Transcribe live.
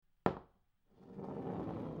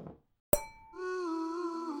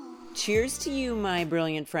Cheers to you, my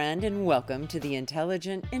brilliant friend, and welcome to the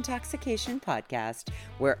Intelligent Intoxication Podcast,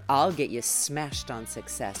 where I'll get you smashed on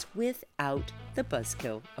success without the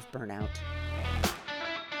buzzkill of burnout.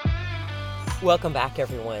 Welcome back,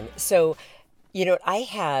 everyone. So, I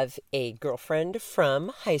have a girlfriend from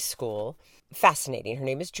high school. Fascinating. Her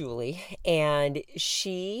name is Julie, and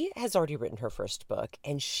she has already written her first book,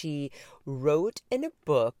 and she wrote a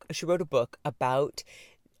book about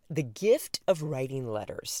the gift of writing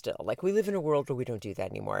letters still. Like, we live in a world where we don't do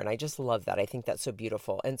that anymore, and I just love that. I think that's so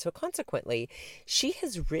beautiful. And so consequently, she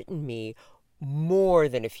has written me more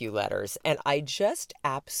than a few letters, and I just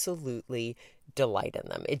absolutely delight in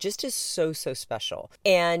them. It just is so, so special.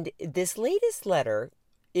 And this latest letter,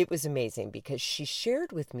 it was amazing because she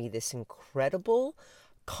shared with me this incredible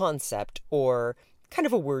concept, or kind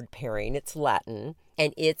of a word pairing. It's Latin,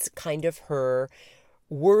 and it's kind of her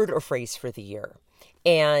word or phrase for the year.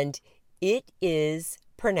 And it is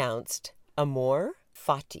pronounced amor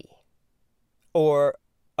fati or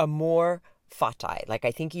amor fati. Like, I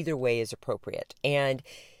think either way is appropriate. And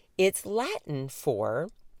it's Latin for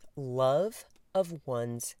love of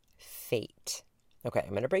one's fate. Okay, I'm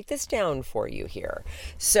going to break this down for you here.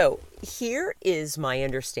 So here is my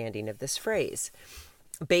understanding of this phrase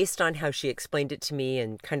based on how she explained it to me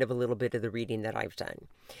and kind of a little bit of the reading that I've done.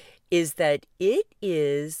 Is that it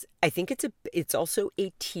is, I think it's also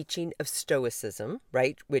a teaching of Stoicism,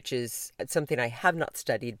 right? Which is something I have not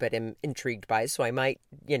studied, but am intrigued by. So I might,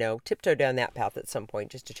 tiptoe down that path at some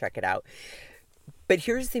point just to check it out. But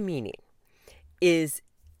here's the meaning, is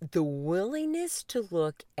the willingness to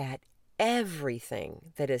look at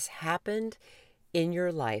everything that has happened in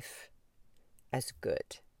your life as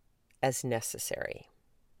good, as necessary.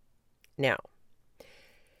 Now,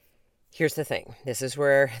 here's the thing. This is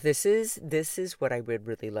what I would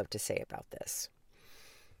really love to say about this.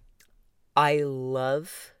 I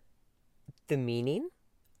love the meaning.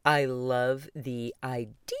 I love the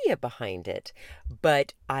idea behind it,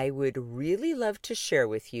 but I would really love to share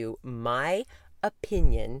with you my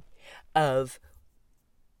opinion of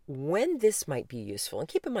when this might be useful. And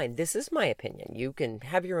keep in mind, this is my opinion. You can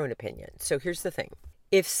have your own opinion. So here's the thing.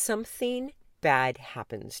 If something bad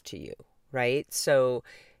happens to you, right? So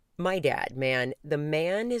my dad, the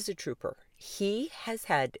man is a trooper. He has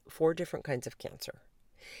had 4 different kinds of cancer.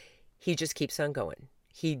 He just keeps on going.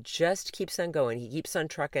 He keeps on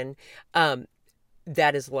trucking.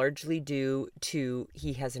 That is largely due to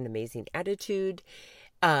he has an amazing attitude.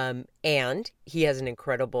 And he has an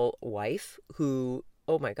incredible wife who,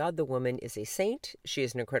 oh my God, the woman is a saint. She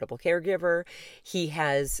is an incredible caregiver. He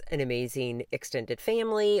has an amazing extended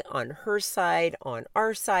family on her side, on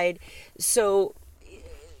our side. So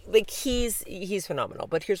he's phenomenal.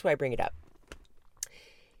 But here's why I bring it up.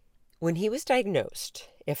 When he was diagnosed,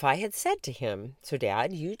 if I had said to him, so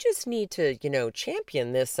Dad, you just need to,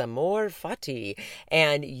 champion this amor fati,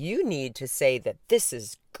 and you need to say that this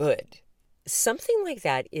is good. Something like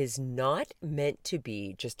that is not meant to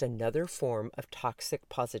be just another form of toxic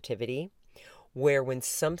positivity, where when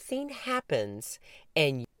something happens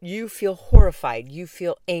and you feel horrified, you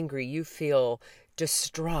feel angry, you feel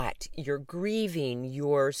distraught, you're grieving,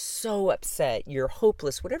 you're so upset, you're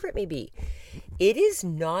hopeless, whatever it may be, it is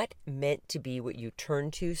not meant to be what you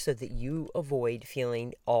turn to so that you avoid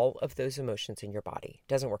feeling all of those emotions in your body. It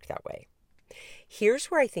doesn't work that way. Here's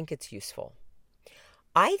where I think it's useful.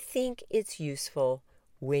 I think it's useful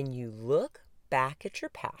when you look back at your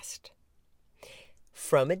past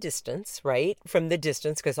from a distance, right? From the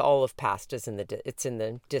distance, because all of past is in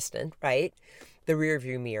the distant, right? The rear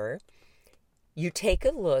view mirror. You take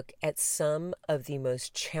a look at some of the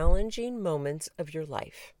most challenging moments of your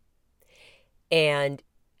life, and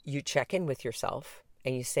you check in with yourself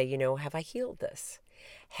and you say, have I healed this?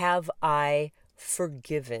 Have I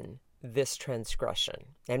forgiven this transgression?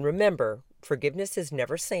 And remember, forgiveness is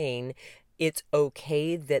never saying it's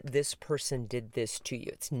okay that this person did this to you.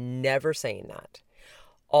 It's never saying that.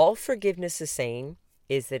 All forgiveness is saying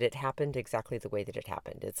is that it happened exactly the way that it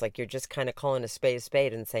happened. It's like you're just kind of calling a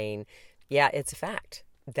spade and saying, yeah, it's a fact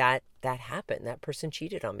that happened. That person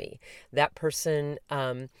cheated on me. That person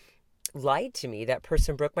lied to me. That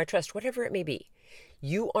person broke my trust, whatever it may be.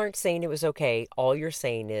 You aren't saying it was okay. All you're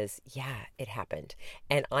saying is, yeah, it happened.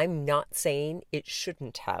 And I'm not saying it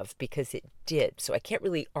shouldn't have, because it did. So I can't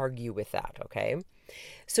really argue with that, okay?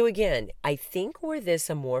 So again, I think where this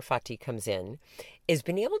amor fati comes in is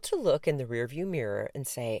being able to look in the rearview mirror and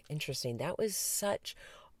say, interesting, that was such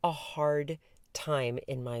a hard time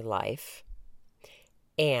in my life.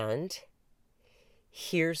 And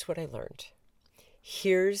here's what I learned.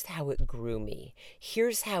 Here's how it grew me.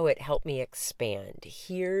 Here's how it helped me expand.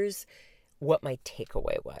 Here's what my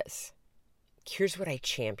takeaway was. Here's what I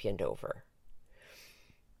championed over.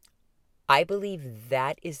 I believe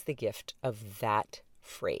that is the gift of that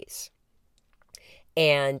phrase.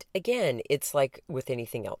 And again, it's like with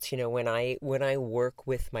anything else, when I work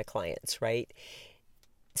with my clients, right?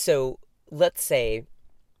 So let's say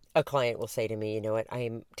a client will say to me, you know what,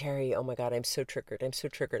 Terry, oh my God, I'm so triggered. I'm so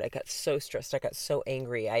triggered. I got so stressed. I got so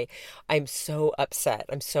angry. I'm so upset.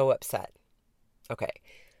 I'm so upset. Okay.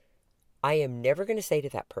 I am never going to say to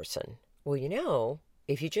that person, well,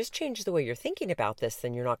 if you just change the way you're thinking about this,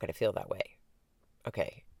 then you're not going to feel that way.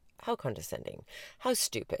 Okay. How condescending, how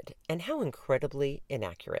stupid, and how incredibly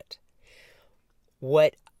inaccurate.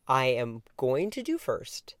 What I am going to do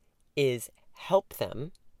first is help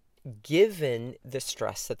them, given the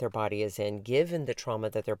stress that their body is in, given the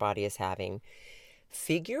trauma that their body is having,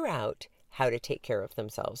 figure out how to take care of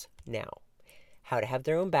themselves now. How to have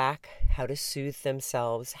their own back, how to soothe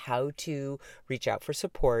themselves, how to reach out for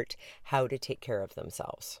support, how to take care of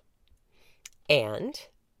themselves. And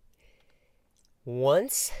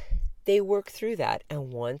once they work through that,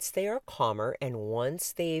 and once they are calmer, and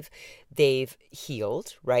once they've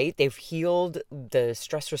healed, right? They've healed the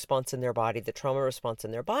stress response in their body, the trauma response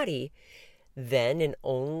in their body, then and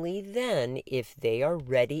only then, if they are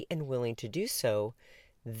ready and willing to do so,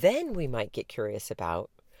 then we might get curious about,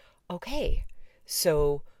 okay,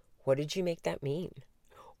 so what did you make that mean?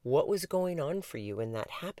 What was going on for you when that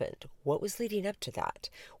happened? What was leading up to that?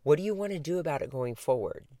 What do you want to do about it going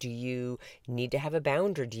forward? Do you need to have a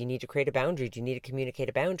boundary? Do you need to create a boundary? Do you need to communicate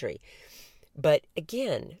a boundary? But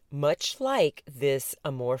again, much like this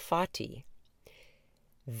amor fati,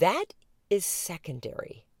 that is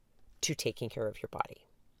secondary to taking care of your body.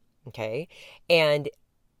 Okay? And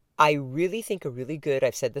I really think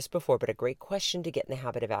I've said this before, but a great question to get in the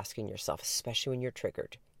habit of asking yourself, especially when you're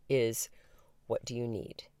triggered, is, what do you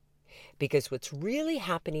need? Because what's really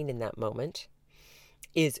happening in that moment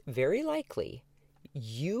is very likely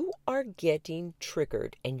you are getting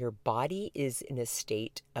triggered and your body is in a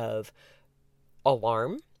state of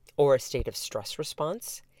alarm or a state of stress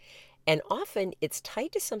response. And often it's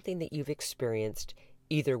tied to something that you've experienced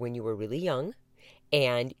either when you were really young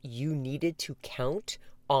and you needed to count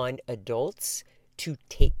on adults to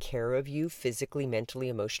take care of you physically, mentally,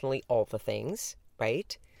 emotionally, all the things,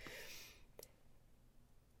 right?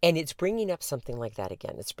 And it's bringing up something like that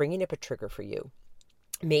again. It's bringing up a trigger for you.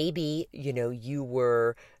 Maybe, you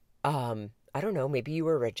were, I don't know, maybe you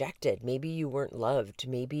were rejected. Maybe you weren't loved.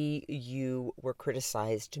 Maybe you were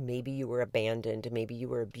criticized. Maybe you were abandoned. Maybe you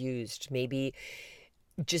were abused. Maybe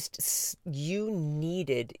just you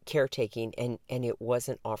needed caretaking and it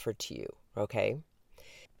wasn't offered to you, okay?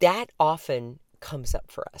 That often comes up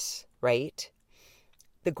for us, right?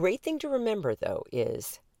 The great thing to remember, though,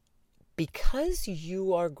 is because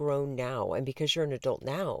you are grown now and because you're an adult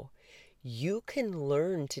now, you can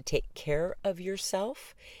learn to take care of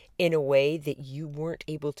yourself in a way that you weren't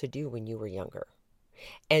able to do when you were younger.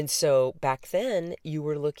 And so back then, you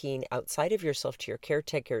were looking outside of yourself to your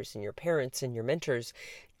caretakers and your parents and your mentors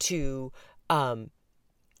to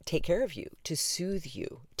take care of you, to soothe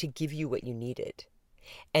you, to give you what you needed.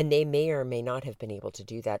 And they may or may not have been able to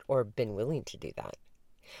do that or been willing to do that.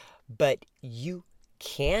 But you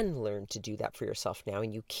can learn to do that for yourself now,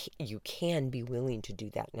 and you can be willing to do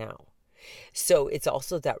that now. So it's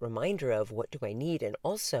also that reminder of, what do I need? And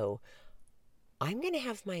also, I'm going to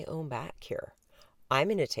have my own back here. I'm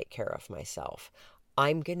going to take care of myself.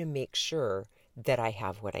 I'm going to make sure that I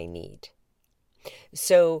have what I need.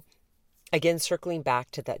 So again, circling back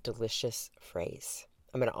to that delicious phrase,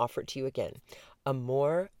 I'm going to offer it to you again.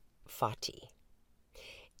 Amor fati.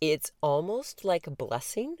 It's almost like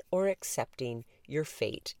blessing or accepting your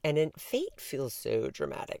fate. And fate feels so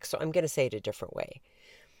dramatic, so I'm going to say it a different way.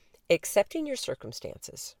 Accepting your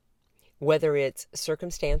circumstances, whether it's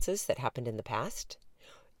circumstances that happened in the past,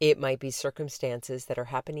 it might be circumstances that are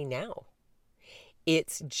happening now.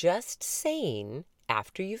 It's just saying,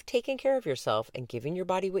 after you've taken care of yourself and given your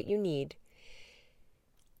body what you need,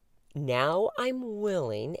 now I'm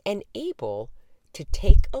willing and able to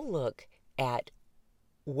take a look at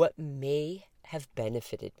what may have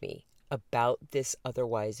benefited me about this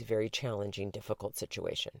otherwise very challenging, difficult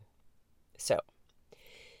situation. So,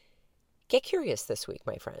 get curious this week,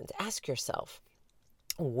 my friends. Ask yourself,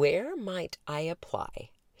 where might I apply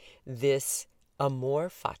this amor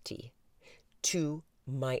fati to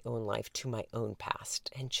my own life, to my own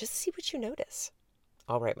past? And just see what you notice.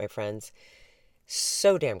 All right, my friends.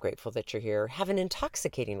 So damn grateful that you're here. Have an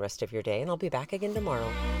intoxicating rest of your day, and I'll be back again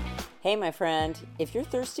tomorrow. Hey, my friend, if you're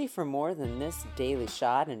thirsty for more than this daily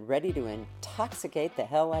shot and ready to intoxicate the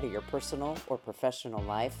hell out of your personal or professional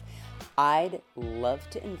life, I'd love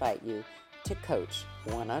to invite you to coach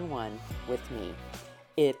one-on-one with me.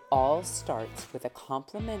 It all starts with a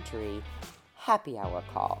complimentary happy hour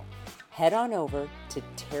call. Head on over to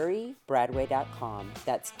terrybradway.com.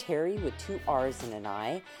 That's Terry with 2 R's and an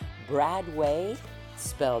I. Bradway,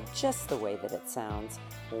 spelled just the way that it sounds.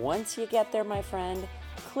 Once you get there, my friend,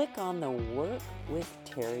 click on the Work with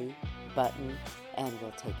Terry button and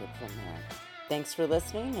we'll take it from there. Thanks for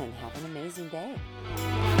listening and have an amazing day.